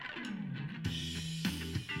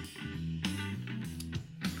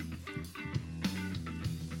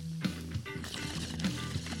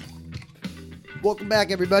Welcome back,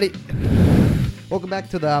 everybody. Welcome back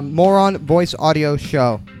to the Moron Voice Audio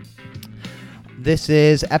Show. This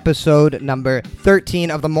is episode number 13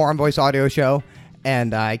 of the Moron Voice Audio Show,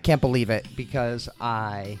 and I can't believe it because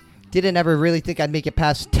I didn't ever really think I'd make it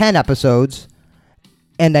past 10 episodes,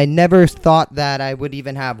 and I never thought that I would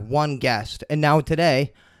even have one guest. And now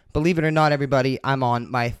today, believe it or not, everybody, I'm on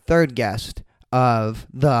my third guest of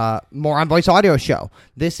the Moron Voice Audio Show.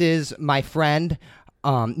 This is my friend,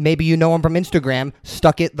 maybe you know him from Instagram,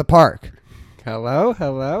 stuckatthepark.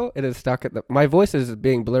 Hello. It is stuck at the... My voice is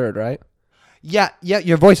being blurred, right? Yeah,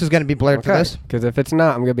 your voice is going to be blurred for this. Because if it's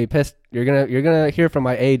not, I'm going to be pissed. You're gonna hear from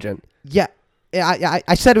my agent. Yeah,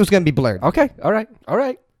 I said it was going to be blurred. Okay, all right.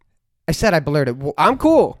 I said I blurred it. I'm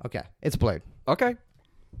cool. Okay, it's blurred. Okay.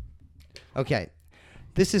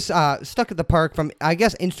 This is Stuck at the Park from, I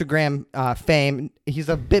guess, Instagram fame. He's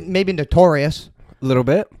a bit maybe notorious. A little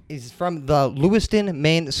bit. He's from the Lewiston,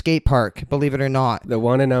 Maine skate park, believe it or not. The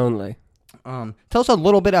one and only. Tell us a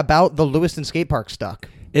little bit about the Lewiston skate park, Stuck.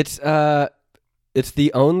 It's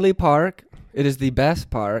the only park. It is the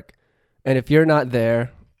best park. And if you're not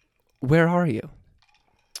there, where are you?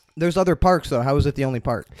 There's other parks, though. How is it the only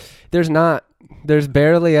park? There's not. There's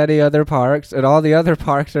barely any other parks, and all the other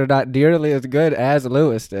parks are not nearly as good as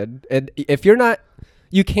Lewiston. And if you're not,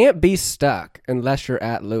 you can't be stuck unless you're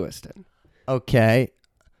at Lewiston. Okay.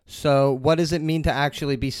 So what does it mean to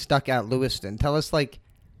actually be stuck at Lewiston? Tell us,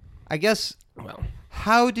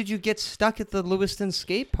 how did you get stuck at the Lewiston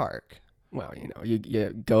skate park? Well,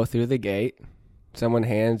 you go through the gate, someone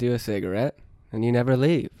hands you a cigarette, and you never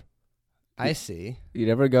leave. I see. You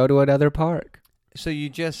never go to another park. So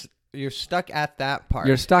you're stuck at that park.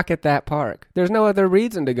 You're stuck at that park. There's no other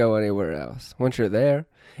reason to go anywhere else once you're there.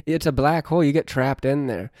 It's a black hole. You get trapped in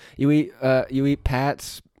there. You eat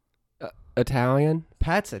Pat's Italian.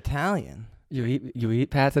 Pat's Italian? You eat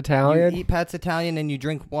Pat's Italian? You eat Pat's Italian and you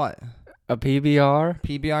drink what? A PBR?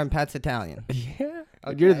 PBR and Pat's Italian. Yeah.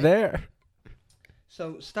 Okay. You're there.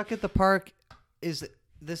 So Stuck at the Park is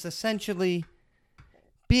this essentially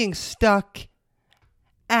being stuck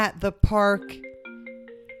at the park.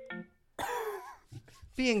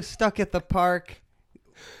 Being stuck at the park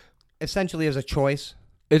essentially is a choice.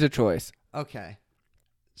 It's a choice. Okay.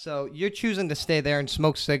 So you're choosing to stay there and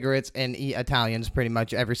smoke cigarettes and eat Italians pretty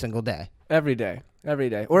much every single day. Every day.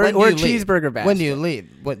 Or a cheeseburger basket. When do you leave?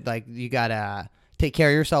 You gotta take care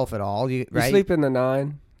of yourself at all, right? You sleep in the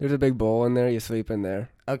 9. There's a big bowl in there. You sleep in there.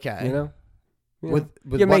 Okay. You know? With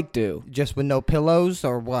you make do. Just with no pillows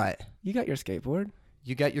or what? You got your skateboard.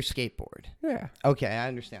 You got your skateboard. Yeah. Okay, I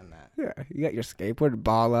understand that. Yeah. You got your skateboard,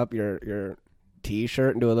 ball up your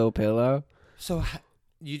T-shirt into a little pillow. So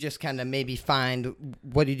you just kind of maybe find,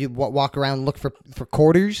 what do you do? Walk around, look for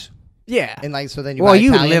quarters? Yeah. And so then you buy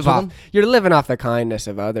Italians you're living off the kindness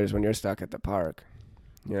of others when you're stuck at the park.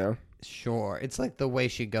 You know? Sure. It's like the way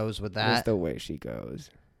she goes with that. It's the way she goes.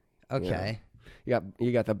 Okay.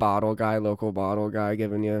 You got the local bottle guy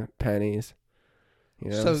giving you pennies.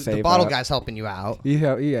 So the bottle guy's helping you out.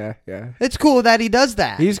 Yeah. It's cool that he does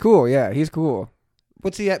that. He's cool. Yeah, he's cool.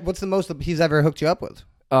 What's the most he's ever hooked you up with?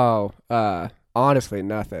 Oh, honestly,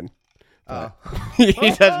 nothing. Oh. He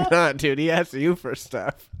does not, dude. He asks you for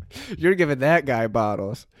stuff. You're giving that guy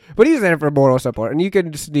bottles. But he's there for moral support. And you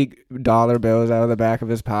can sneak dollar bills out of the back of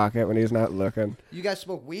his pocket when he's not looking. You guys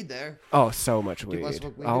smoke weed there. Oh, so much weed.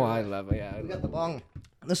 Oh, I love it. Yeah. We got the bong.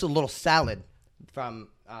 This is a little salad from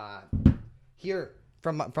here,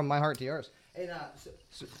 from my heart to yours. And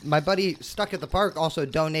so my buddy Stuck at the Park also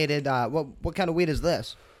donated, what kind of weed is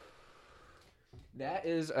this? That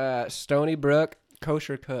is Stony Brook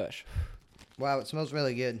Kosher Kush. Wow, it smells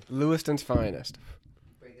really good. Lewiston's finest.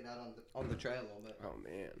 Break it out on the tray a little bit. Oh,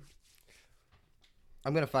 man.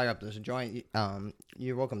 I'm going to fire up this joint.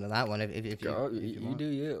 You're welcome to that one if you want. You do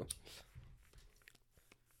you.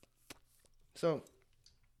 So,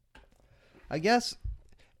 I guess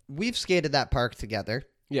we've skated that park together.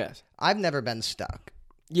 Yes. I've never been stuck.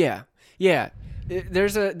 Yeah.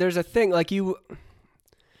 There's a thing, like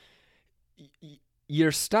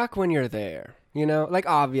you're stuck when you're there. You know, like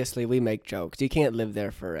obviously we make jokes. You can't live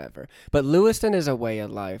there forever. But Lewiston is a way of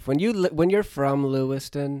life. When you're from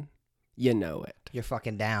Lewiston, you know it. You're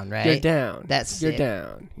fucking down, right? You're down. You're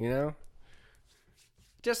down, you know?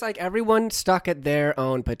 Just like everyone's stuck at their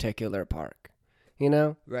own particular park, you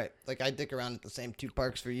know? Right. Like I dick around at the same 2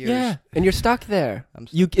 parks for years. Yeah, and you're stuck there.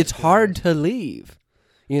 It's hard to leave,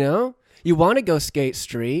 you know? You want to go skate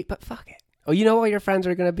street, but fuck it. Oh, you know all your friends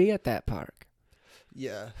are going to be at that park.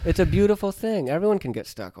 Yeah. It's a beautiful thing. Everyone can get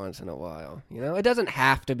stuck once in a while. It doesn't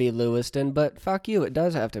have to be Lewiston, but fuck you, it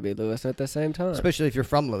does have to be Lewiston at the same time. Especially if you're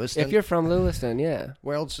from Lewiston. If you're from Lewiston, yeah.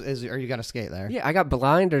 Where else are you gonna skate there? Yeah, I got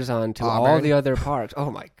blinders on to all Auburn. the other parks.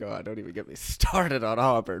 Oh my God, don't even get me started on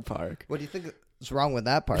Auburn Park. What do you think is wrong with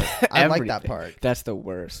that park? I like that park. That's the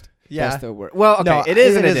worst. Yeah. That's the worst. Well, okay, No, it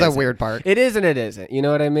is and it is a isn't. weird park. It is and it isn't. You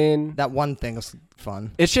know what I mean? That one thing is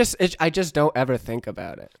fun. I just don't ever think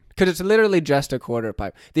about it. Because it's literally just a quarter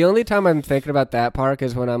pipe. The only time I'm thinking about that park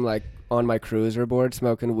is when I'm like on my cruiser board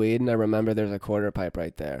smoking weed and I remember there's a quarter pipe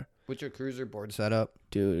right there. What's your cruiser board set up?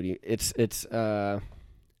 Dude, it's a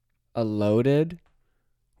loaded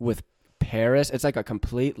with Paris. It's like a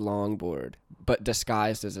complete longboard, but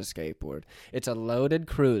disguised as a skateboard. It's a loaded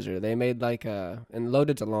cruiser. They made and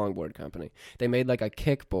Loaded's a longboard company. They made like a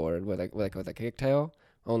kickboard with a kicktail,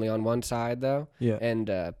 only on one side though. Yeah.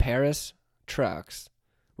 And Paris trucks,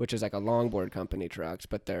 which is like a longboard company trucks,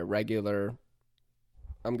 but they're regular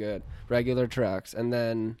trucks. And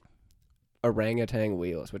then orangutan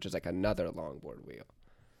wheels, which is like another longboard wheel.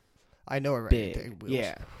 I know orangutan wheels.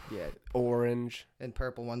 Yeah. Orange. And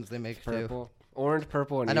purple ones they make Purple. too. Orange,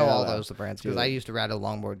 purple, and I know yellow. all those brands because I used to ride a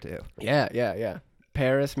longboard too. Yeah.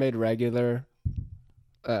 Paris made regular.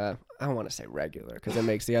 I don't want to say regular because it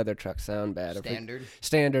makes the other trucks sound bad.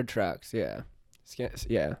 Standard trucks, yeah.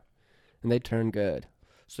 Yeah. And they turn good.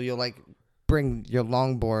 So you'll bring your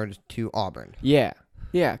longboard to Auburn. Yeah,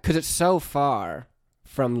 because it's so far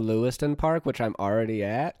from Lewiston Park, which I'm already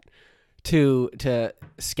at, to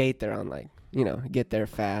skate there on get there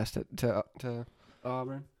fast to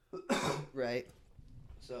Auburn. Right.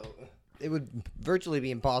 So it would virtually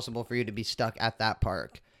be impossible for you to be stuck at that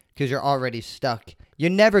park because you're already stuck. You're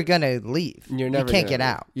never gonna leave. You can't get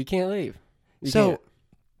out. You can't leave.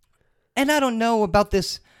 And I don't know about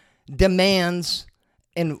this demands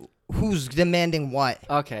and who's demanding what.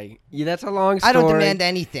 Okay, that's a long story. I don't demand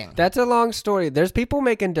anything. That's a long story. There's people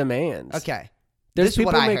making demands. Okay. There's this is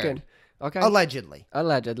people what I making. heard. Okay. Allegedly.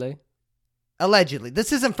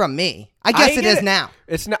 This isn't from me. I guess it is now.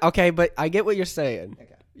 It's not okay, but I get what you're saying.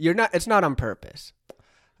 Okay. It's not on purpose.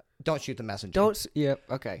 Don't shoot the messenger.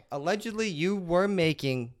 Okay. Allegedly, you were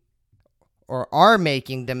making or are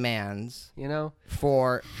making demands.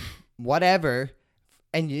 For whatever,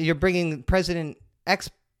 and you're bringing ex-president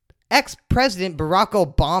Barack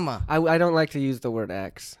Obama. I don't like to use the word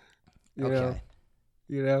ex. Okay.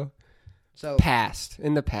 So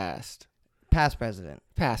in the past. Past president.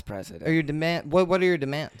 Are your what are your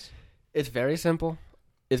demands? It's very simple.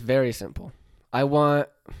 I want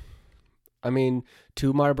 2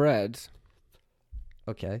 more breads.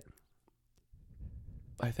 Okay.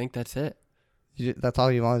 I think that's it. That's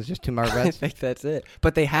all you want is just 2 more I breads? think that's it.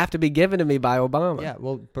 But they have to be given to me by Obama. Yeah,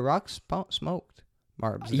 well, Barack smoked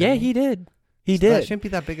Marbs. Yeah, he did. That shouldn't be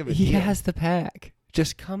that big of a deal. He has the pack.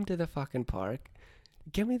 Just come to the fucking park.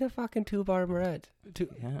 Give me the fucking 2 bar bread.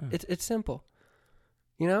 Yeah. It's simple.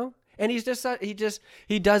 And he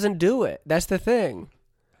doesn't do it. That's the thing.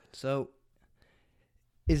 So,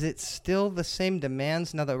 is it still the same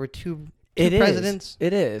demands now that we're two It presidents?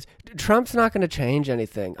 It is. Trump's not going to change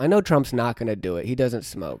anything. I know Trump's not going to do it. He doesn't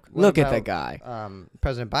smoke. What Look at about, the guy.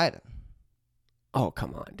 President Biden. Oh,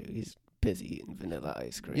 come on, dude. He's busy eating vanilla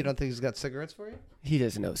ice cream. You don't think he's got cigarettes for you? He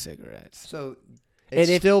does no cigarettes. So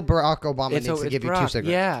it's still Barack Obama needs to give you 2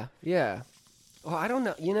 cigarettes. Yeah. Well, I don't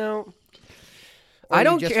know. Or I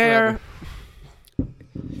don't care.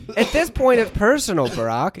 At this point, it's personal,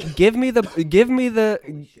 Barack. Give me the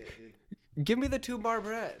 2 bar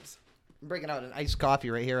breads. I'm breaking out an iced coffee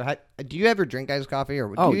right here. Do you ever drink iced coffee,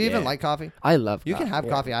 or do you even like coffee? I love. You coffee, can have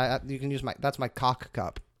coffee. You can use that's my cock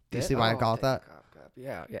cup. Do you see why I call it that?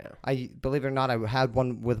 Yeah. I believe it or not, I had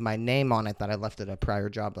one with my name on it that I left at a prior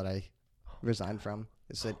job that I resigned from.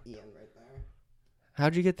 It said Ian right there.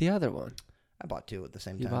 How'd you get the other one? I bought 2 at the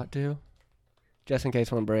same time. You bought 2? Just in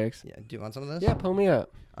case one breaks. Yeah. Do you want some of this? Yeah, pull me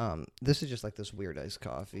up. This is just like this weird iced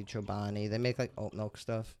coffee, Chobani. They make like oat milk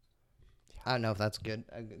stuff. I don't know if that's good.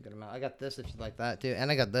 A good amount. I got this if you like that too,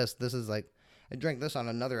 and I got this. This is like I drank this on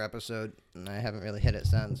another episode, and I haven't really hit it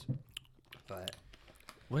since. But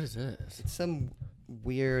what is this? it's some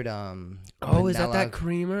weird Oh, is that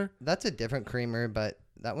creamer? That's a different creamer, but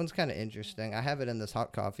that one's kind of interesting. I have it in this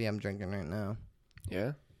hot coffee I'm drinking right now.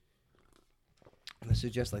 Yeah. This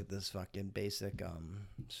is just like this fucking basic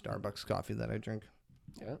Starbucks coffee that I drink.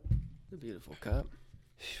 Yeah. It's a beautiful cup.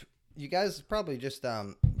 You guys probably just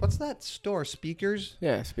what's that store? Speakers?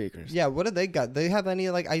 Yeah, Speakers. Yeah, what do they got? They have any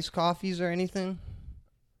like iced coffees or anything?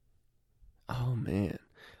 Oh man.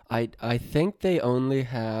 I think they only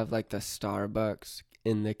have like the Starbucks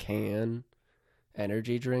in the can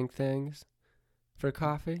energy drink things for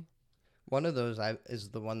coffee. One of those is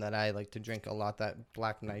the one that I like to drink a lot, that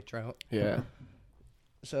Black Nitro. Yeah.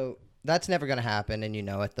 So that's never going to happen, and you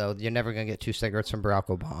know it, though. You're never going to get 2 cigarettes from Barack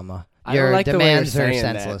Obama. I Your don't like demands the way are you're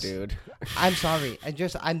saying senseless. that, dude. I'm sorry.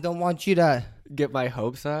 I don't want you to... Get my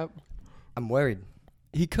hopes up. I'm worried.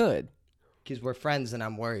 He could. Because we're friends, and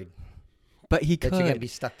I'm worried. But he could. That you're going to be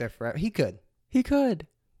stuck there forever. He could. He could.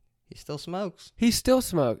 He still smokes. He still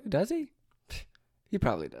smokes. Does he? He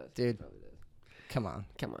probably does. Dude, come on.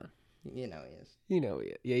 Come on. You know he is. You know he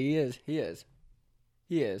is. Yeah, he is. He is.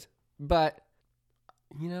 He is. But,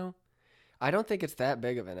 I don't think it's that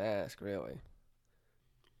big of an ask, really.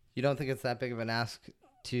 You don't think it's that big of an ask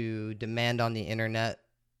to demand on the internet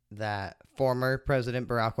that former President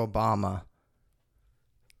Barack Obama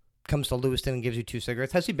comes to Lewiston and gives you 2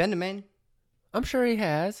 cigarettes? Has he been to Maine? I'm sure he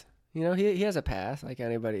has. He has a pass like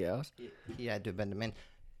anybody else. He had to have been to Maine.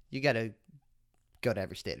 You got to go to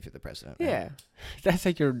every state if you're the president. Right? Yeah. That's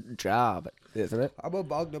like your job, isn't it? I'm on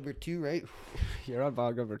bog number 2, right? You're on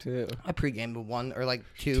bog number 2. I pre-gamed with 1 or like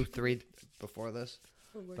 2, 3 before this.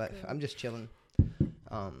 But God. I'm just chilling.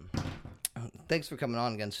 Thanks for coming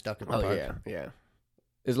on again, Stuck at the Park. Yeah.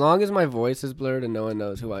 As long as my voice is blurred and no one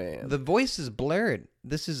knows who I am. The voice is blurred.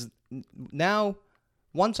 This is now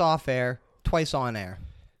once off air, twice on air.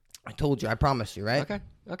 I told you. I promised you, right?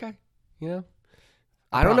 Okay.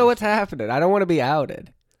 I don't know what's happening. I don't want to be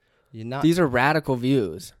outed. You're not. These are radical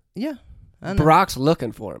views. Yeah. I know. Barack's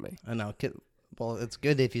looking for me. I know. Well, it's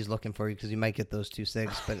good if he's looking for you because you might get those 2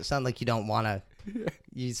 cigs, but it sounds like you don't want to.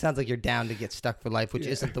 You sounds like you're down to get stuck for life, which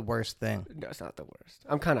isn't the worst thing. No, it's not the worst.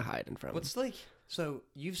 I'm kind of hiding from What's like? So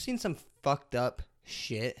you've seen some fucked up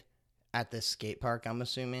shit at this skate park, I'm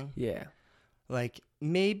assuming. Yeah. Like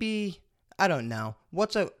maybe I don't know.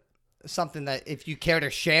 What's something that if you care to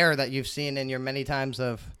share that you've seen in your many times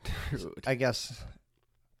of, Dude. I guess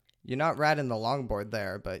you're not riding the longboard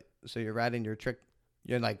there, but so you're riding your trick.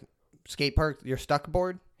 You're like skate park. You're stuck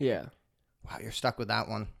board. Yeah. Wow, you're stuck with that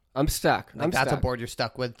one. I'm stuck. Like that's a board you're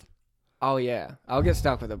stuck with. Oh yeah, I'll get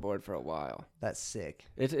stuck with a board for a while. That's sick.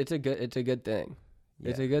 It's a good thing. Yeah.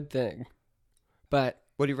 It's a good thing. But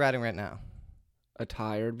what are you riding right now? A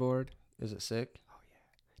tired board. Is it sick? Oh yeah,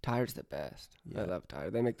 tired's the best. Yeah. I love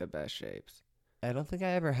tired. They make the best shapes. I don't think I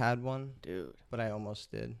ever had one, dude, but I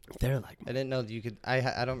almost did. They're like I didn't know that you could.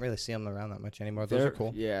 I don't really see them around that much anymore. Those are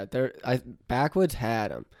cool. Yeah, Backwoods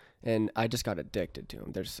had them, and I just got addicted to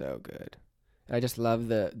them. They're so good. I just love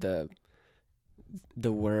the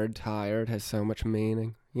word tired has so much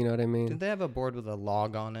meaning. You know what I mean? Did they have a board with a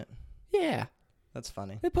log on it? Yeah. That's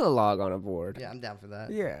funny. They put a log on a board. Yeah, I'm down for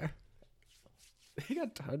that. Yeah. They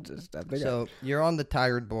got tons of stuff. You're on the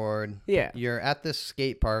tired board. Yeah. You're at this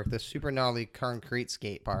skate park, this super gnarly concrete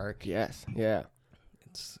skate park. Yes. Yeah.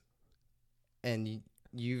 And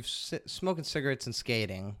you've smoking cigarettes and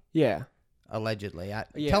skating. Yeah. Allegedly.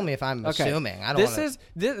 Tell me if I'm assuming. I don't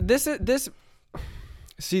This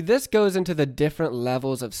See, this goes into the different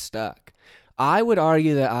levels of stuck. I would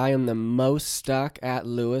argue that I am the most stuck at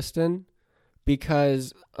Lewiston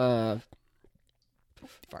because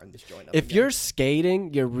if you're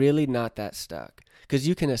skating, you're really not that stuck because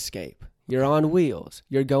you can escape. You're on wheels.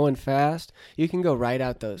 You're going fast. You can go right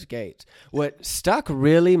out those gates. What stuck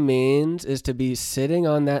really means is to be sitting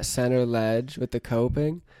on that center ledge with the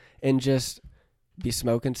coping and just be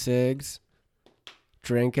smoking cigs,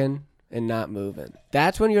 drinking, and not moving.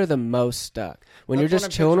 That's when you're the most stuck. When you're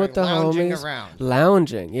just chilling with the homies.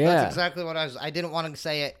 Lounging, yeah. That's exactly what I didn't want to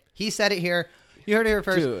say it. He said it here. You heard it here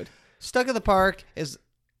first. Dude. Stuck at the park is,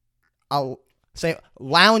 I'll say,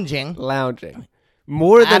 lounging. Lounging.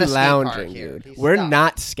 More than lounging, dude. We're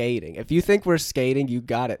not skating. If you think we're skating, you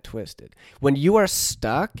got it twisted. When you are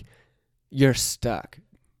stuck, you're stuck.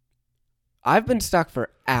 I've been stuck for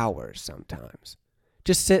hours sometimes.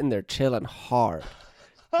 Just sitting there chilling hard.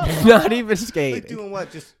 Not even skating. Like doing what?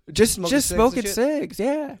 Just smoking cigs,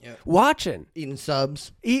 yeah. Watching. Eating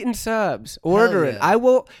subs. Ordering.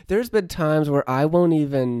 Yeah. There's been times where I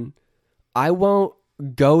won't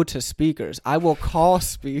go to speakers. I will call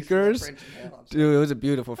speakers. Dude, it was a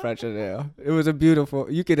beautiful French and ale.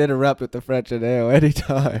 You could interrupt with the French and ale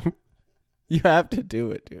anytime. You have to do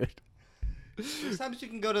it, dude. Sometimes you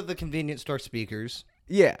can go to the convenience store speakers.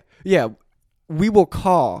 Yeah. We will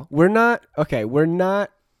call. We're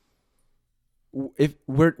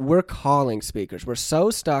calling speakers. We're so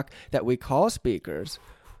stuck that we call speakers.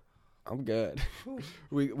 I'm good.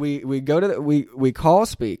 We call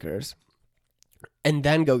speakers and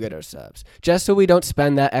then go get our subs just so we don't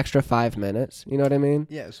spend that extra 5 minutes. You know what I mean?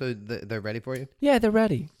 Yeah. So they're ready for you? Yeah, they're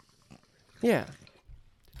ready. Yeah.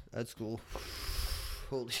 That's cool.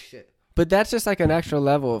 Holy shit. But that's just like an extra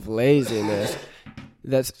level of laziness.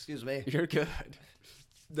 Excuse me. You're good.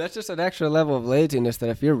 That's just an extra level of laziness that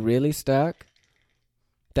if you're really stuck,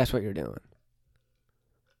 that's what you're doing.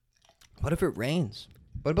 What if it rains?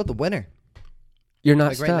 What about the winter? You're not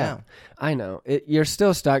Like stuck. right now. I know. You're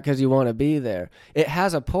still stuck because you want to be there. It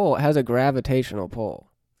has a pull. It has a gravitational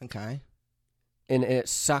pull. Okay. And it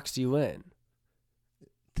sucks you in.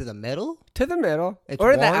 To the middle? To the middle. It's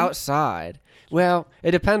or the warm? outside. Well,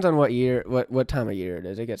 it depends on what year, what time of year it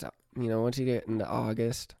is. It gets up. Once you get into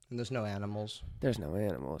August. And there's no animals. There's no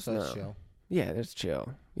animals. So no. that's chill. Yeah, there's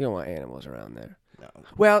chill. You don't want animals around there. No.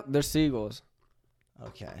 Well, there's seagulls.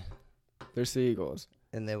 Okay. There's seagulls.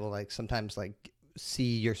 And they will like sometimes like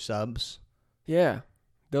see your subs. Yeah.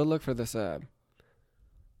 They'll look for the sub.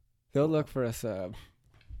 They'll look for a sub.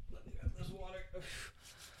 Let me grab this water.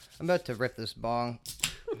 I'm about to rip this bong.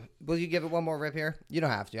 Will you give it one more rip here? You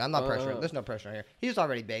don't have to. I'm not pressuring. There's no pressure here. He's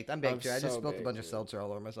already baked. I'm baked too. I just spilled a bunch of seltzer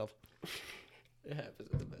all over myself. It happens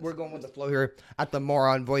at the best. We're going with the flow here at the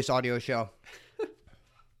Moron Voice Audio Show.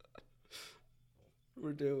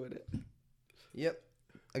 We're doing it. Yep.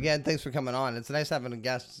 Again, thanks for coming on. It's nice having a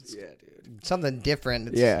guest. It's dude. something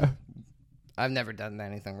different. I've never done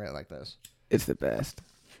anything really like this. It's the best.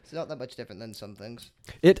 It's not that much different than some things.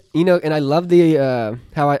 And I love the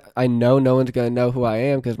how I know no one's gonna know who I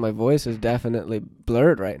am because my voice is definitely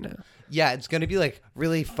blurred right now. Yeah, it's gonna be like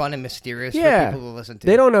really fun and mysterious for people to listen to.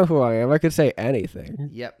 They don't know who I am. I could say anything.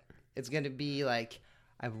 Yep. It's gonna be like,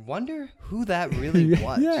 I wonder who that really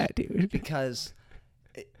was. Yeah, dude. Because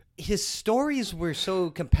his stories were so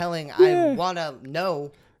compelling. Yeah. I want to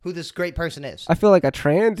know who this great person is. I feel like a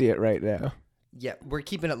transient right now. Yeah, we're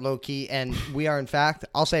keeping it low key, and we are, in fact,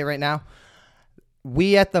 I'll say it right now,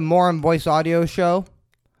 we at the Moron Voice Audio Show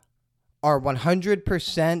are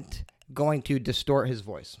 100% going to distort his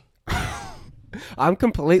voice. I'm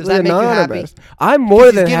completely Does that make you anonymous. happy? I'm more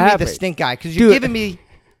than He's giving happy. me the stink eye because you're Dude. giving me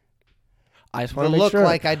I just the want to make look sure.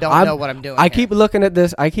 like I don't know what I'm doing. I here. keep looking at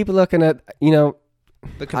this. I keep looking at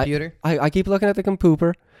the computer. I keep looking at the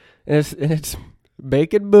compooper, and it's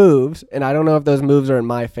making moves, and I don't know if those moves are in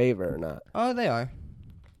my favor or not. Oh, they are.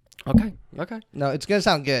 Okay. No, it's gonna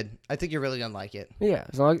sound good. I think you're really gonna like it. Yeah.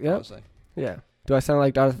 As long as, yep. Honestly. Yeah. Do I sound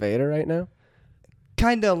like Darth Vader right now?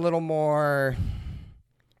 Kind of a little more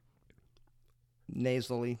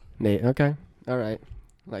nasally. Okay. All right.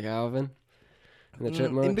 Like Alvin and the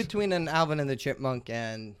Chipmunks. In between an Alvin and the Chipmunk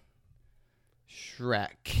and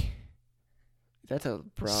Shrek. That's a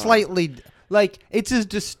broad. Slightly, like, it's as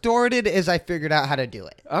distorted as I figured out how to do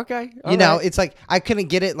it. Okay. You know, it's like, I couldn't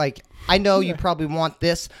get it. Like, I know you probably want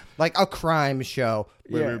this, like a crime show.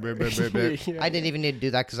 Yeah. I didn't even need to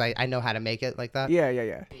do that because I know how to make it like that.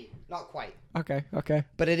 Yeah. Not quite. Okay.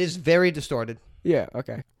 But it is very distorted. Yeah.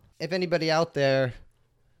 Okay. If anybody out there...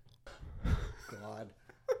 God.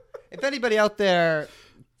 If anybody out there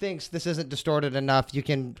thinks this isn't distorted enough, you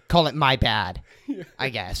can call it my bad, I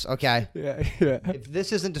guess, okay? Yeah. If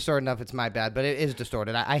this isn't distorted enough, it's my bad, but it is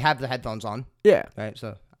distorted. I have the headphones on, Yeah. right?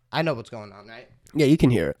 So I know what's going on, right? Yeah, you can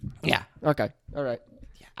hear it. Yeah. Okay. All right.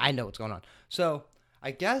 Yeah, I know what's going on. So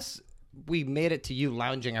I guess we made it to you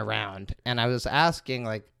lounging around, and I was asking,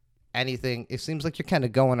 like, anything. It seems like you're kind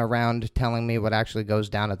of going around telling me what actually goes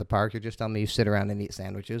down at the park. You're just telling me you sit around and eat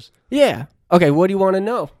sandwiches. Yeah. Okay, what do you want to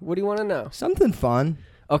know? Something fun.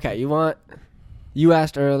 Okay, you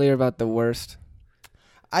asked earlier about the worst.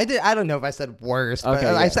 I don't know if I said worst, but Okay,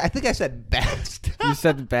 I yeah. think I said best. You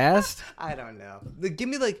said best? I don't know. Give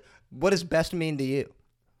me, like, what does best mean to you?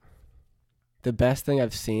 The best thing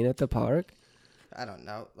I've seen at the park? I don't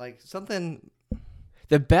know. Like, something...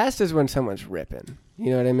 The best is when someone's ripping.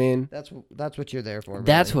 You know what I mean? That's what you're there for. Really.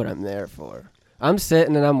 That's what I'm there for. I'm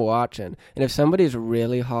sitting and I'm watching. And if somebody's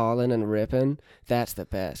really hauling and ripping, that's the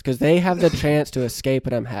best. Because they have the chance to escape,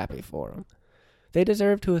 and I'm happy for them. They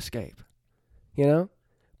deserve to escape. You know?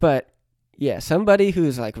 But, yeah, somebody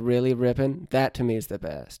who's, like, really ripping, that to me is the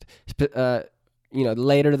best.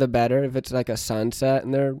 Later the better. If it's like a sunset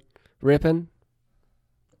and they're ripping,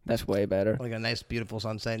 that's way better. Like a nice, beautiful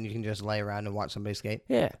sunset, and you can just lay around and watch somebody skate.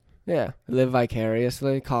 Yeah. Live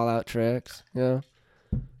vicariously, call out tricks, you know?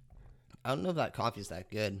 I don't know if that coffee's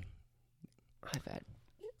that good.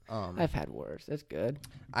 I've had worse. It's good.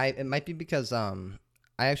 It might be because I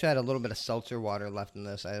actually had a little bit of seltzer water left in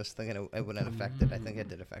this. I was thinking it wouldn't affect it. I think it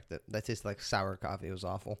did affect it. That tastes like sour coffee. It was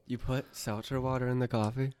awful. You put seltzer water in the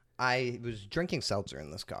coffee? I was drinking seltzer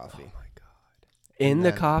in this coffee. Oh my god! In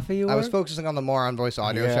the coffee, you were? I was focusing on the Moron Voice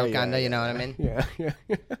Audio show, kind of. You know what I mean? Yeah.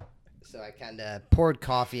 So I kind of poured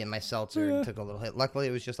coffee in my seltzer and took a little hit. Luckily,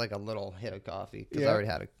 it was just like a little hit of coffee because I already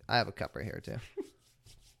had I have a cup right here too.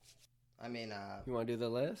 I mean, you want to do the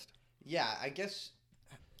list? Yeah, I guess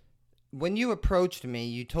when you approached me,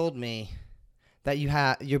 you told me that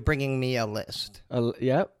you're bringing me a list.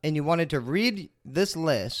 Yep. And you wanted to read this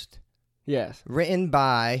list Yes. written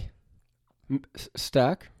by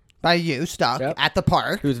Stuck. By you, Stuck, Yep. at the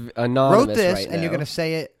park. Who's anonymous Wrote this, right and you're now. going to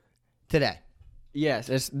say it today.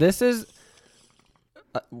 Yes. This is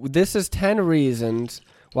 10 reasons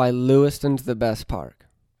why Lewiston's the best park.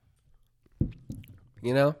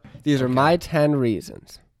 You know? These are my 10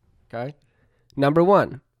 reasons. Okay? Number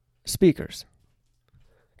 1, speakers.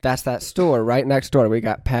 That's that store right next door. We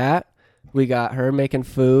got Pat. We got her making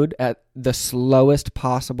food at the slowest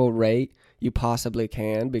possible rate you possibly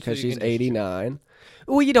can because So you she's can just 89.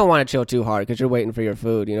 Well, you don't want to chill too hard because you're waiting for your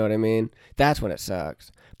food. You know what I mean? That's when it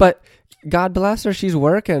sucks. But God bless her. She's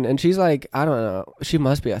working, and she's like, I don't know. She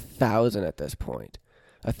must be 1,000 at this point.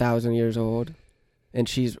 1,000 years old. And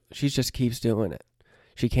she just keeps doing it.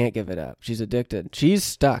 She can't give it up. She's addicted. She's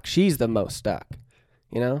stuck. She's the most stuck.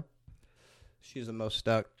 You know? She's the most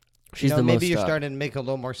stuck. She's the most maybe you're stuck. starting to make a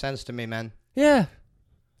little more sense to me, man. Yeah.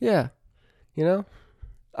 Yeah. You know?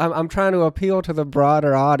 I'm trying to appeal to the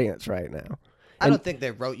broader audience right now. I don't think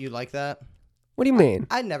they wrote you like that. What do you mean?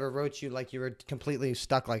 I never wrote you like you were completely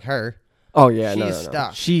stuck like her. Oh, yeah. She's No.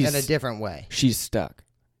 stuck She's in a different way. She's stuck.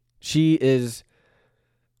 She is...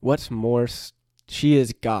 What's more... She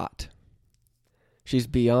is got. She's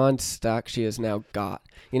beyond stuck. She is now got.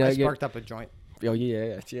 You know, I sparked up a joint. Oh,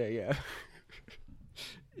 yeah.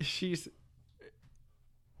 She's...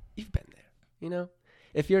 You've been there, you know?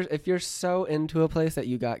 If you're so into a place that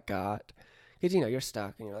you got, because, you know, you're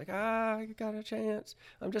stuck, and you're like, I got a chance.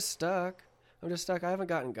 I'm just stuck. I haven't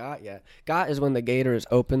gotten got yet. Got is when the gator has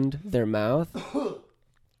opened their mouth.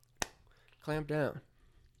 Clamp down.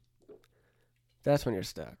 That's when you're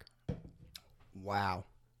stuck. Wow.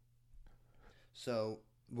 So,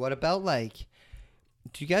 what about, like,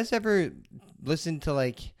 do you guys ever listen to,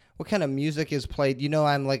 like, what kind of music is played? You know,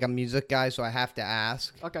 I'm, like, a music guy, so I have to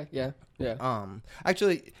ask. Okay, yeah.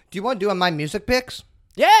 Actually, do you want to do my music picks?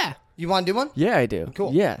 Yeah! You want to do one? Yeah, I do.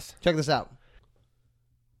 Cool. Yes. Check this out.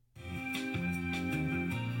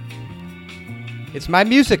 It's my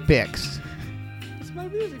music picks. It's my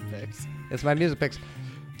music picks.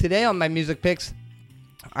 Today on my music picks,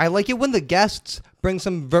 I like it when the guests bring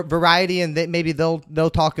some variety, and maybe they'll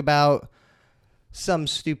talk about some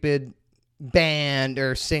stupid band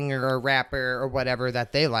or singer or rapper or whatever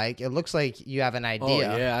that they like. It looks like you have an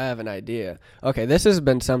idea. Oh, yeah, I have an idea. Okay, this has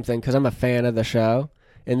been something, because I'm a fan of the show,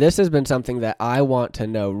 and this has been something that I want to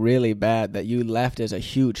know really bad that you left as a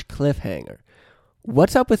huge cliffhanger.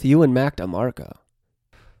 What's up with you and Mac DeMarco?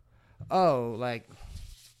 Oh, like,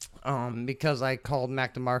 because I called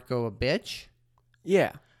Mac DeMarco a bitch?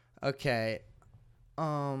 Yeah. Okay.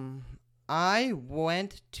 I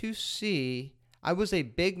went to see... I was a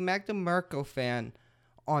big Mac DeMarco fan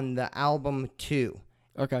on the album 2.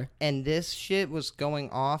 Okay. And this shit was going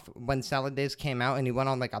off when Salad Days came out, and he went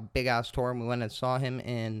on, like, a big-ass tour, and we went and saw him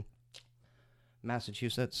in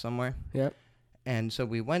Massachusetts somewhere. Yep. And so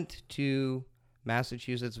we went to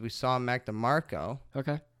Massachusetts. We saw Mac DeMarco.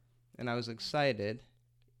 Okay. And I was excited.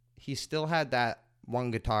 He still had that one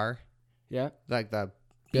guitar. Yeah. Like the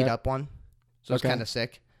beat-up one. So it's Okay. kind of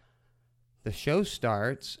sick. The show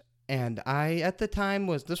starts... And I, at the time,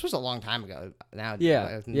 this was a long time ago. Now, Yeah.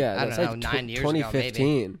 I don't know, like 9 years ago, maybe.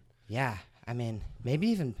 2015. Yeah, I mean, maybe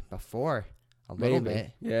even before a little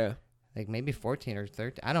bit. Yeah. Like maybe 14 or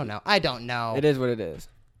 13. I don't know. It is what it is.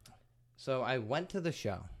 So I went to the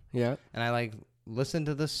show. Yeah. And I, like, listened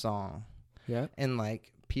to the song. Yeah. And,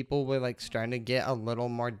 like, people were, like, starting to get a little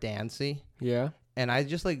more dancey. Yeah. And I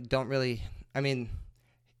just, like, don't really, I mean...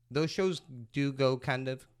 Those shows do go kind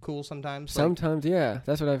of cool sometimes. Sometimes, yeah.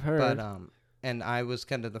 That's what I've heard. But and I was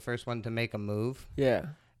kind of the first one to make a move. Yeah.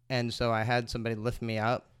 And so I had somebody lift me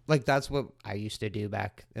up. Like, that's what I used to do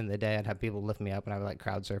back in the day. I'd have people lift me up, and I would, like,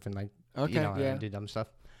 crowd surf and, like, Okay, you know, yeah. I'd do dumb stuff.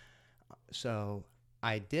 So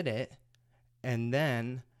I did it, and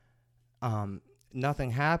then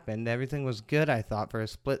nothing happened. Everything was good, I thought, for a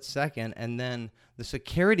split second. And then the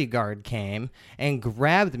security guard came and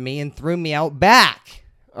grabbed me and threw me out back.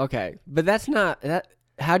 Okay, but that's not that.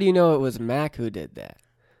 How do you know it was Mac who did that?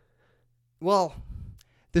 Well,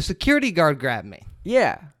 the security guard grabbed me.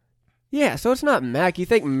 Yeah, so it's not Mac. You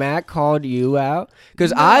think Mac called you out?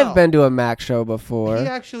 Because No. I've been to a Mac show before. He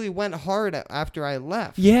actually went hard after I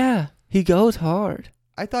left. Yeah, he goes hard.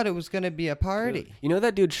 I thought it was going to be a party. You know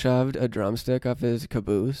that dude shoved a drumstick up his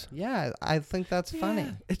caboose? Yeah, I think that's funny.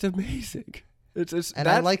 Yeah, it's amazing. And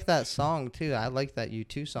I like that song, too. I like that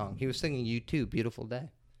U2 song. He was singing U2, Beautiful Day.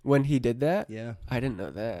 When he did that? Yeah. I didn't know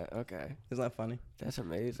that. Okay. Isn't that funny? That's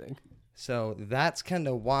amazing. So that's kind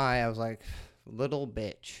of why I was like, little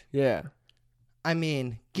bitch. Yeah. I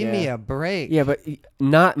mean, give me a break. Yeah, but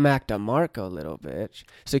not Mac DeMarco, little bitch.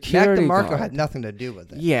 Security Mac DeMarco guard. had nothing to do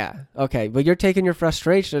with it. Yeah. Okay, but you're taking your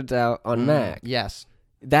frustrations out on Mac. Yes.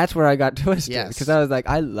 That's where I got twisted. Yes. Because I was like,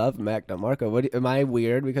 I love Mac DeMarco. Am I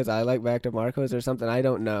weird because I like Mac DeMarco? Is there something I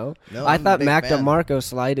don't know? No, I I'm a thought big Mac fan. DeMarco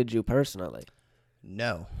slighted you personally.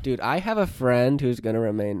 No. Dude, I have a friend who's going to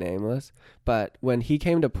remain nameless, but when he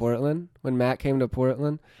came to Portland, when Matt came to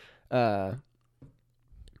Portland,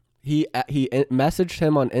 he messaged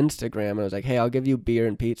him on Instagram and was like, hey, I'll give you beer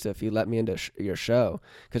and pizza if you let me into your show,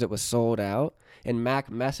 because it was sold out. And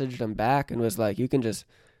Mac messaged him back and was like, you can just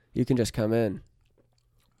come in.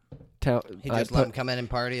 He just let him come in and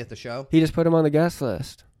party at the show? He just put him on the guest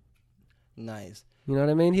list. Nice. You know what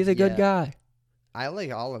I mean? He's a good guy. I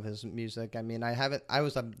like all of his music. I mean, I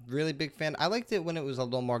was a really big fan. I liked it when it was a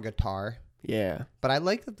little more guitar. Yeah. But I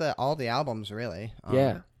liked all the albums, really.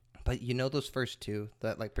 Yeah. But you know those first two,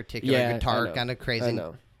 that like particular guitar kind of crazy. I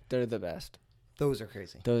know. They're the best. Those are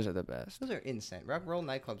crazy. Those are the best. Those are insane. Rock and roll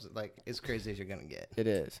nightclubs like as crazy as you're gonna get. It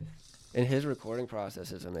is. And his recording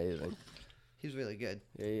process is amazing. He's really good.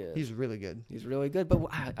 Yeah, he is. He's really good. He's really good. But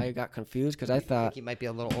I got confused because I thought he might be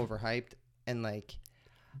a little overhyped and like.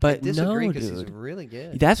 But I disagree because dude. he's really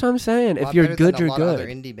good. That's what I'm saying. If you're good, you're a lot good. of other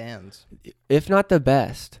indie bands, if not the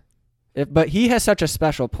best. But he has such a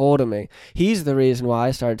special pull to me. He's the reason why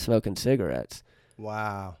I started smoking cigarettes.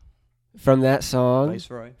 Wow. From that song.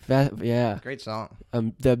 Viceroy. Yeah. Great song.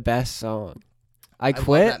 The best song. I love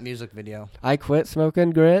quit. that music video. I quit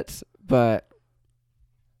smoking grits, but.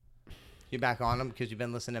 You back on them because you've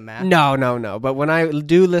been listening to Mac? No. But when I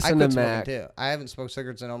do listen to quit Mac. smoking too. I haven't smoked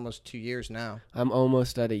cigarettes in almost 2 years now. I'm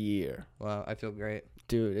almost at a year. Wow, I feel great.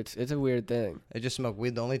 Dude, it's a weird thing. I just smoke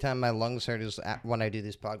weed. The only time my lungs hurt is when I do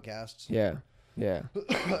these podcasts. Yeah. Yeah.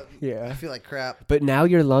 I feel like crap. But now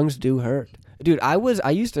your lungs do hurt. Dude, I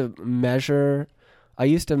used to measure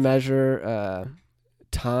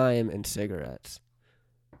time in cigarettes.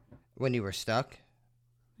 When you were stuck?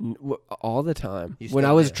 All the time. You When I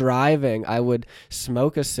still was do? driving, I would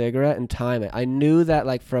smoke a cigarette and time it. I knew that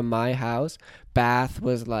like from my house, Bath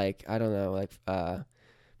was like, I don't know, like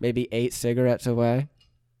maybe 8 cigarettes away.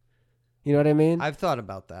 You know what I mean? I've thought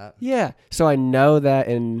about that. Yeah. So I know that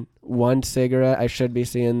in one cigarette, I should be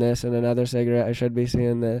seeing this. In another cigarette, I should be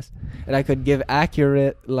seeing this. And I could give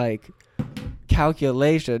accurate, like,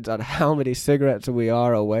 calculations on how many cigarettes we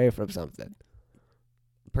are away from something.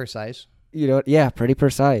 Precise. You know? Yeah, pretty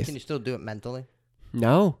precise. Can you still do it mentally?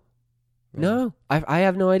 No. Really? No. I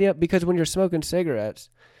have no idea. Because when you're smoking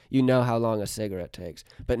cigarettes, you know how long a cigarette takes.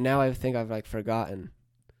 But now I think I've, like, forgotten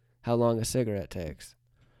how long a cigarette takes.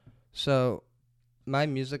 So, my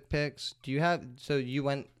music picks. What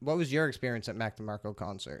was your experience at Mac DeMarco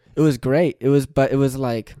concert? It was great. But it was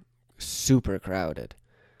like super crowded,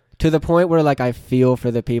 to the point where like I feel for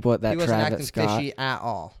the people at that He wasn't Travis acting Scott. fishy at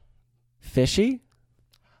all. Fishy,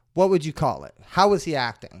 What would you call it? How was he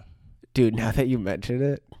acting? dude. Now that you mention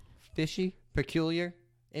it, Fishy, peculiar,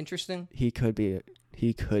 interesting. he could be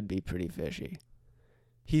pretty fishy.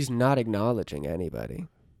 He's not acknowledging anybody.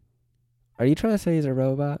 Are you trying to say he's a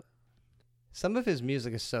robot? Some of his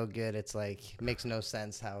music is so good, it's like makes no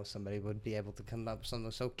sense how somebody would be able to come up with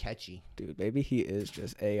something so catchy. Dude, maybe he is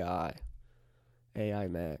just AI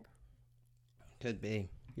Mac. Could be.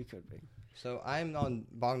 He could be. So I'm on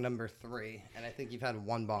bong number 3, and I think you've had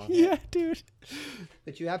one bong. hit. Yeah, dude.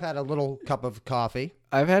 But you have had a little cup of coffee.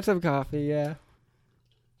 I've had some coffee. Yeah.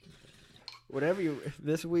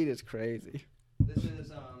 This weed is crazy. This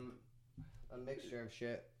is a mixture of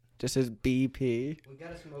shit. Just as BP. We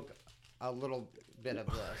gotta smoke a little bit of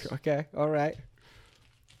this. Okay, all right.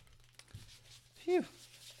 Phew.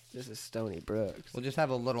 This is Stony Brooks. We'll just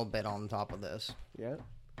have a little bit on top of this. Yeah.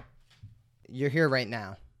 You're here right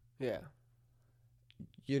now. Yeah.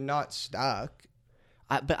 You're not stuck.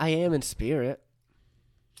 But I am in spirit.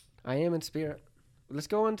 Let's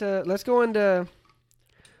go into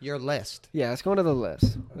Your list. Yeah, let's go into the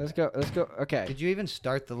list. Let's go. Okay. Did you even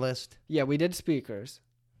start the list? Yeah, we did speakers.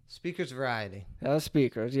 Speakers variety. That was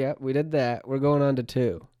speakers. Yeah, we did that. We're going on to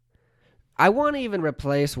 2. I want to even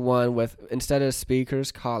replace one with, instead of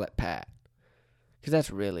speakers, call it Pat. Because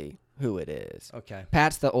that's really who it is. Okay.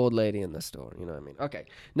 Pat's the old lady in the store. You know what I mean? Okay.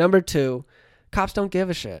 Number 2, cops don't give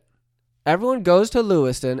a shit. Everyone goes to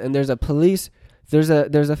Lewiston, and there's a police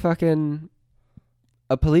department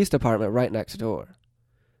right next door.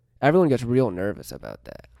 Everyone gets real nervous about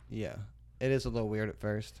that. Yeah. It is a little weird at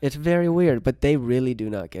first. It's very weird, but they really do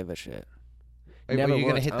not give a shit. Are Never you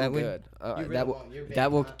going to once. hit that I'm weed? good. You really that will, won't. You're big,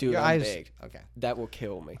 that will, huh? dude, Your I'm eyes. big. Okay. That will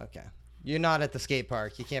kill me. Okay. You're not at the skate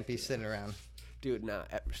park. You can't be sitting around. Dude, nah,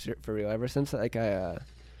 for real. Ever since like I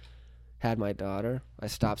had my daughter, I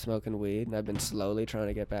stopped smoking weed, and I've been slowly trying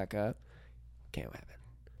to get back up. Can't have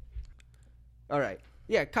it. All right.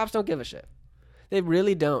 Yeah, cops don't give a shit. They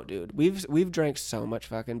really don't, dude. We've drank so much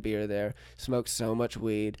fucking beer there, smoked so much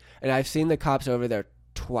weed, and I've seen the cops over there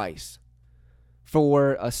twice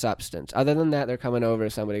for a substance. Other than that, they're coming over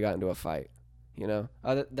if somebody got into a fight. You know?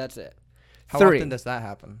 That's it. How 3. often does that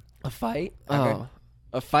happen? A fight? Okay. Oh.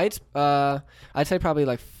 A fight's, I'd say probably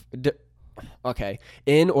like, okay,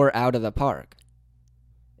 in or out of the park?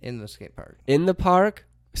 In the skate park. In the park,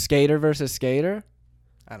 skater versus skater?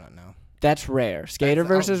 I don't know. That's rare. Skater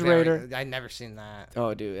versus raider. I've never seen that.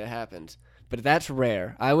 Oh, dude, it happens. But that's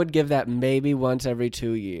rare. I would give that maybe once every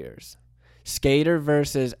 2 years. Skater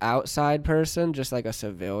versus outside person, just like a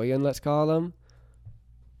civilian, let's call them.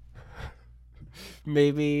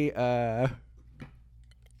 Maybe, I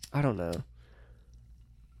don't know.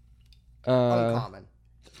 Uncommon.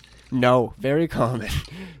 No, very common.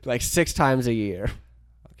 Like 6 times a year.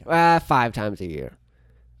 Okay. 5 times a year.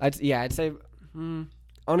 I'd say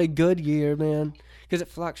on a good year, man, because it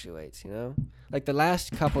fluctuates, you know? Like the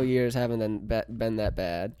last couple years haven't been that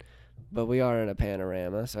bad, but we are in a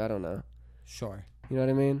panorama, so I don't know. Sure. You know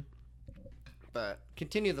what I mean? But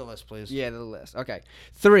continue the list, please. Yeah, the list. Okay.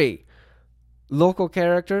 3, local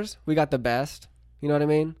characters. We got the best. You know what I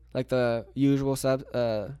mean? Like the usual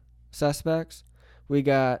suspects. We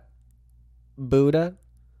got Buddha.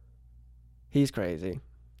 He's crazy.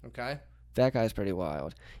 Okay. That guy's pretty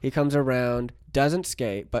wild. He comes around, doesn't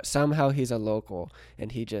skate, but somehow he's a local,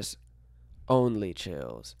 and he just only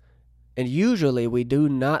chills. And usually we do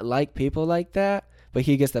not like people like that, but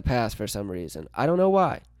he gets the pass for some reason. I don't know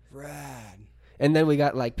why. Rad. And then we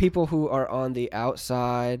got like people who are on the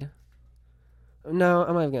outside. No,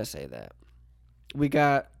 I'm not even going to say that. We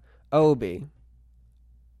got Obi.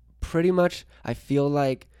 Pretty much, I feel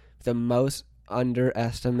like the most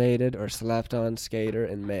underestimated or slept on skater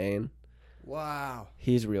in Maine. Wow.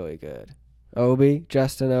 He's really good. Obi,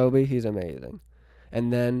 Justin Obi, he's amazing.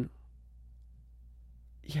 And then,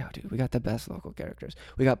 yeah, dude, we got the best local characters.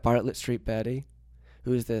 We got Bartlett Street Betty,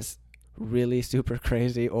 who's this really super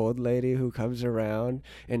crazy old lady who comes around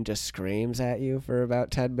and just screams at you for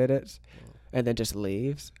about 10 minutes and then just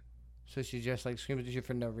leaves. So she just like screams at you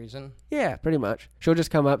for no reason? Yeah, pretty much. She'll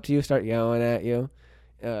just come up to you, start yelling at you.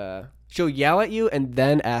 She'll yell at you and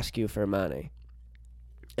then ask you for money.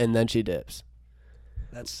 And then she dips.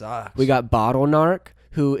 That sucks. We got Bottle Narc,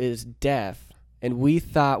 who is deaf. And we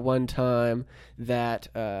thought one time that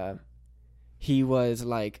he was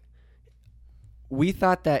like... We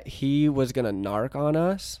thought that he was going to narc on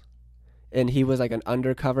us. And he was like an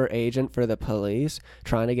undercover agent for the police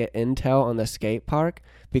trying to get intel on the skate park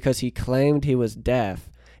because he claimed he was deaf.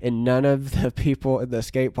 And none of the people in the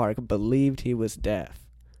skate park believed he was deaf.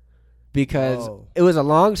 Because it was a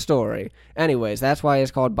long story. Anyways, that's why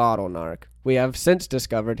it's called Bottle Narc. We have since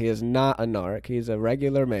discovered he is not a narc. He's a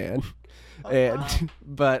regular man.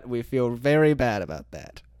 But we feel very bad about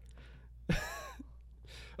that.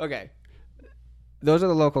 Okay. Those are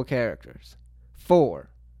the local characters. 4.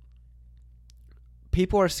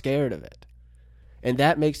 People are scared of it. And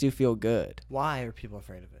that makes you feel good. Why are people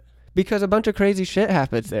afraid of it? Because a bunch of crazy shit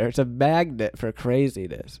happens there. It's a magnet for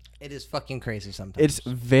craziness. It is fucking crazy sometimes. It's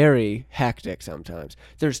very hectic sometimes.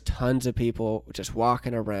 There's tons of people just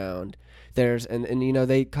walking around. And you know,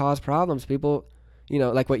 they cause problems. People, you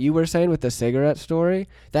know, like what you were saying with the cigarette story,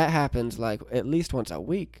 that happens like at least once a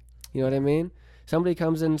week. You know what I mean? Somebody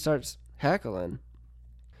comes in and starts heckling.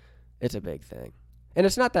 It's a big thing. And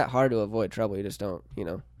it's not that hard to avoid trouble. You just don't, you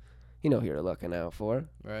know who you're looking out for.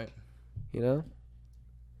 Right. You know?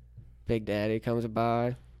 Big Daddy comes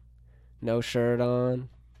by, no shirt on.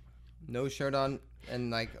 No shirt on and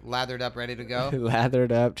like lathered up, ready to go.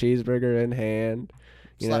 Lathered up, cheeseburger in hand.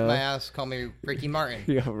 Slap my ass, call me Ricky Martin.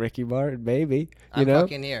 Yo, Ricky Martin, baby. I'm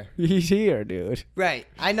fucking here. He's here, dude. Right.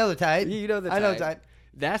 I know the type. You know the type. I know the type.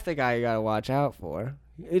 That's the guy you gotta watch out for.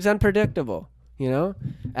 It's unpredictable, you know?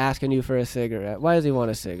 Asking you for a cigarette. Why does he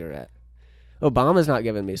want a cigarette? Obama's not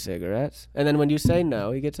giving me cigarettes. And then when you say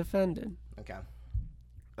no, he gets offended.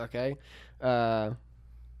 Okay.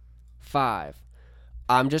 5.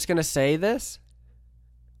 I'm just going to say this.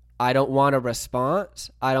 I don't want a response.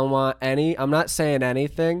 I'm not saying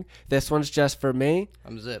anything. This one's just for me.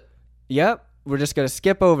 I'm Zip. Yep. We're just going to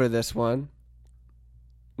skip over this one.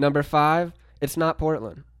 Number 5. It's not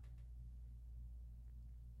Portland.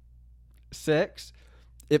 6.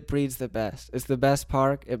 It breeds the best. It's the best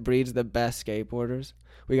park. It breeds the best skateboarders.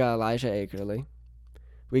 We got Elijah Akerley.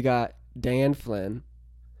 We got Dan Flynn.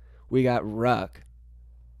 We got Ruck.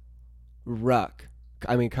 Ruck.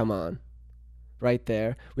 I mean, come on. Right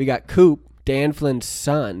there. We got Coop, Dan Flynn's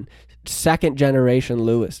son, second generation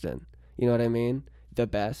Lewiston. You know what I mean? The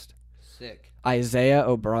best. Sick. Isaiah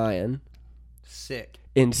O'Brien. Sick.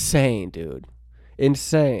 Insane, dude.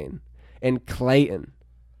 Insane. And Clayton.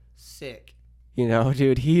 Sick. You know,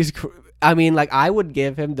 dude, I mean, like, I would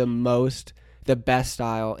give him the best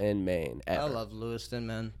style in Maine ever. I love Lewiston,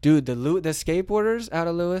 man. Dude, the skateboarders out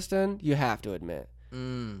of Lewiston, you have to admit.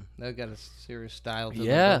 They've got a serious style to them.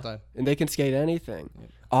 Yeah, Don't they? and they can skate anything. Yeah.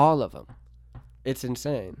 All of them. It's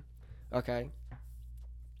insane. Okay.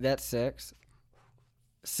 That's 6.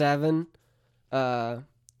 7.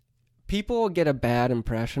 People get a bad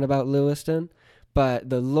impression about Lewiston, but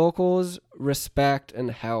the locals respect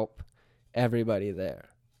and help everybody there.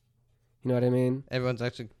 You know what I mean? Everyone's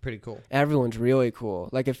actually pretty cool. Everyone's really cool.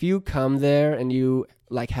 Like, if you come there and you,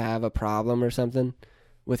 like, have a problem or something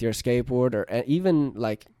with your skateboard or even,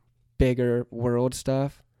 like, bigger world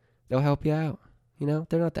stuff, they'll help you out. You know?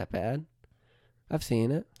 They're not that bad. I've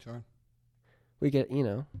seen it. Sure. We get, you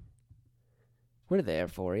know, we're there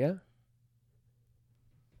for you.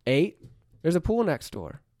 8, there's a pool next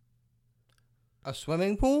door. A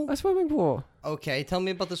swimming pool? A swimming pool. Okay, tell me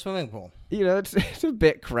about the swimming pool. You know, it's a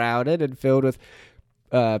bit crowded and filled with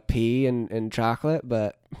pee and chocolate,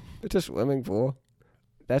 but it's a swimming pool.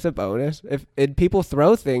 That's a bonus. And people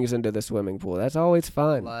throw things into the swimming pool. That's always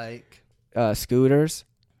fun. Like scooters.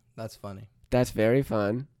 That's funny. That's very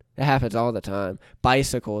fun. It happens all the time.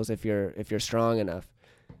 Bicycles, if you're strong enough.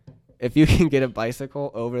 If you can get a bicycle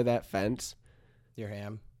over that fence. Your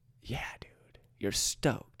ham. Yeah, dude. You're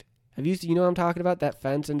stoked. You know what I'm talking about? That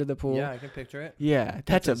fence into the pool? Yeah, I can picture it. Yeah,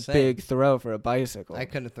 that's a insane. big throw for a bicycle. I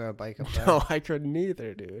couldn't throw a bike up there. No, I couldn't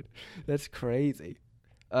either, dude. That's crazy.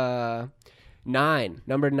 9,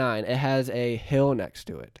 number 9. It has a hill next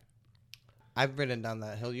to it. I've ridden down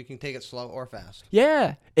that hill. You can take it slow or fast.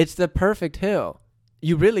 Yeah, it's the perfect hill.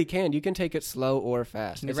 You really can. You can take it slow or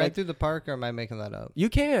fast. Can you It's ride like, through the park, or am I making that up? you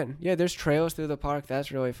can. Yeah, there's trails through the park.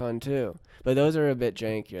 That's really fun, too. But those are a bit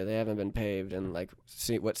jankier. They haven't been paved in, like,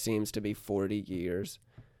 what seems to be 40 years.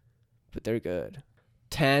 But they're good.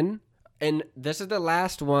 10, and this is the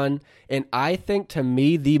last one, and I think, to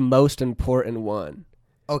me, the most important one.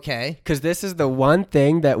 Okay. Because this is the one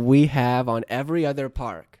thing that we have on every other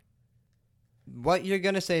park. What you're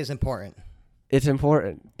going to say is important. It's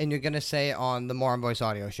important. And you're going to say it on the More on Voice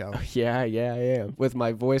audio show. Yeah, I am. With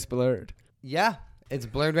my voice blurred. Yeah, it's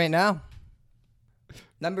blurred right now.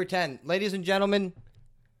 Number 10. Ladies and gentlemen,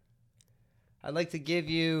 I'd like to give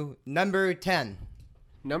you number 10.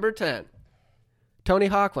 Number 10. Tony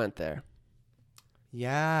Hawk went there.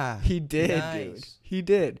 Yeah. He did, nice. dude. He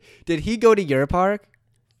did. Did he go to your park?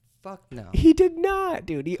 Fuck no. He did not,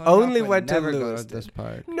 dude. He Tony only Hawk would went to never go Lewiston. to this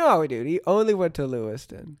park. No, dude. He only went to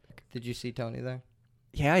Lewiston. Did you see Tony there?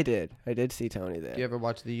 Yeah, I did. I did see Tony there. Do you ever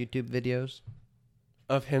watch the YouTube videos?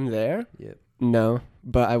 Of him there? Yep. No,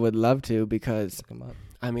 but I would love to because, Look him up.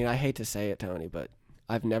 I mean, I hate to say it, Tony, but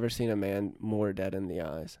I've never seen a man more dead in the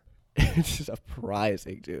eyes. It's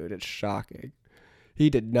surprising, dude. It's shocking. He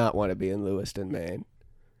did not want to be in Lewiston, Maine.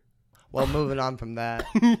 Well, moving on from that.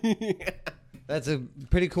 That's a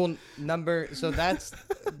pretty cool number. So that's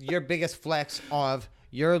your biggest flex of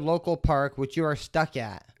your local park, which you are stuck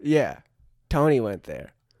at. Yeah. Tony went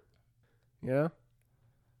there. You know?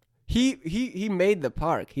 He made the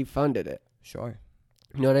park. He funded it. Sure.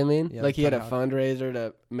 You know what I mean? Yeah, like he had a Tony Hawk. fundraiser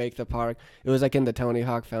to make the park. It was like in the Tony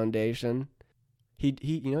Hawk Foundation. He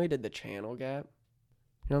you know he did the channel gap.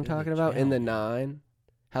 You know what I'm Did the talking about? In the channel 9.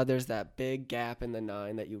 How there's that big gap in the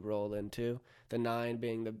 9 that you roll into. The 9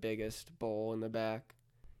 being the biggest bowl in the back.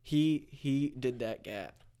 He did that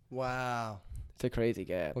gap. Wow. It's a crazy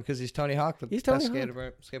gap. Well, because he's Tony Hawk, the He's best Tony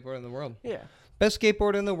Hawk. skateboarder in the world. Yeah. Best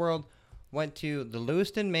skateboarder in the world went to the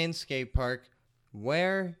Lewiston Main Skate Park,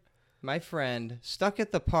 where my friend, stuck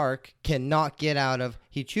at the park, cannot get out of.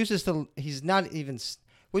 He chooses to. He's not even.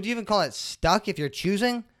 Would you even call it stuck if you're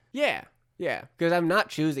choosing? Yeah. Yeah. Because I'm not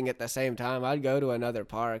choosing at the same time. I'd go to another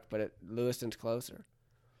park, but Lewiston's closer.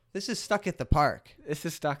 This is stuck at the park. This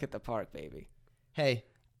is stuck at the park, baby. Hey,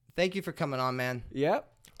 thank you for coming on, man. Yep.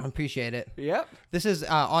 I appreciate it. Yep. This is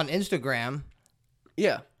on Instagram.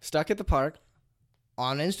 Yeah. Stuck at the park.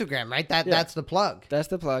 On Instagram, right? That's the plug. That's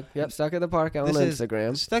the plug. Yep. Stuck at the park on This is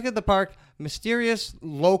Instagram. Stuck at the Park, mysterious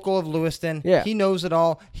local of Lewiston. Yeah. He knows it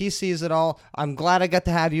all. He sees it all. I'm glad I got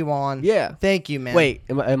to have you on. Yeah. Thank you, man. Wait,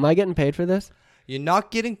 am I getting paid for this? You're not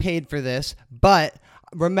getting paid for this, but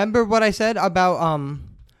remember what I said about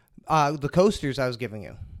the coasters I was giving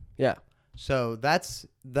you. Yeah. So that's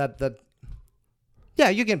the yeah,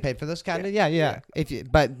 you're getting paid for this kind of. Yeah. If you,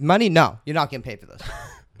 but money, no, you're not getting paid for this.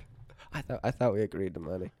 I thought we agreed to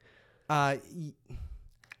money.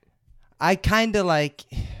 I kind of like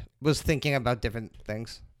was thinking about different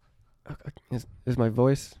things. Okay. Is my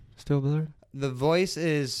voice still blurred? The voice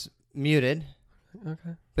is muted,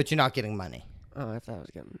 Okay. but you're not getting money. Oh, I thought I was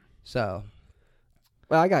getting. So,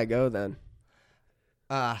 Well, I gotta go then.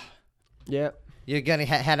 Yep. you're gonna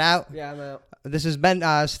head out. Yeah, I'm out. This has been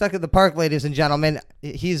Stuck at the Park, ladies and gentlemen.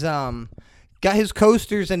 He's got his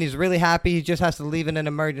coasters and he's really happy. He just has to leave in an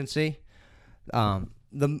emergency.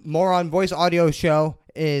 The Moron Voice Audio Show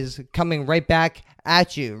is coming right back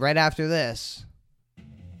at you right after this.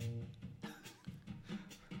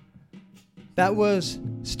 That was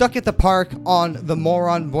Stuck at the Park on the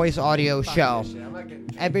Moron Voice Audio Show.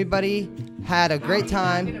 Everybody had a great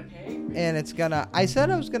time. And it's gonna. I said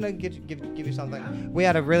I was gonna give you something. We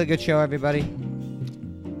had a really good show, everybody.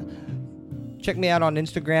 Check me out on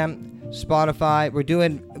Instagram, Spotify. We're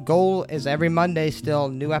doing. Goal is every Monday still.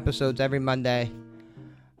 New episodes every Monday.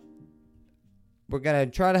 We're gonna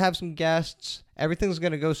try to have some guests. Everything's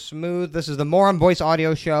gonna go smooth. This is the Moron Voice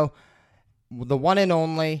Audio Show, the one and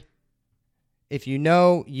only. If you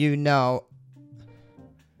know, you know.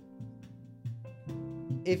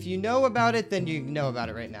 If you know about it, then you know about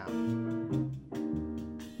it right now.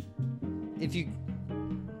 If you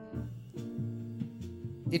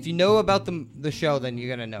know about the show, then you're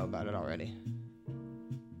gonna know about it already.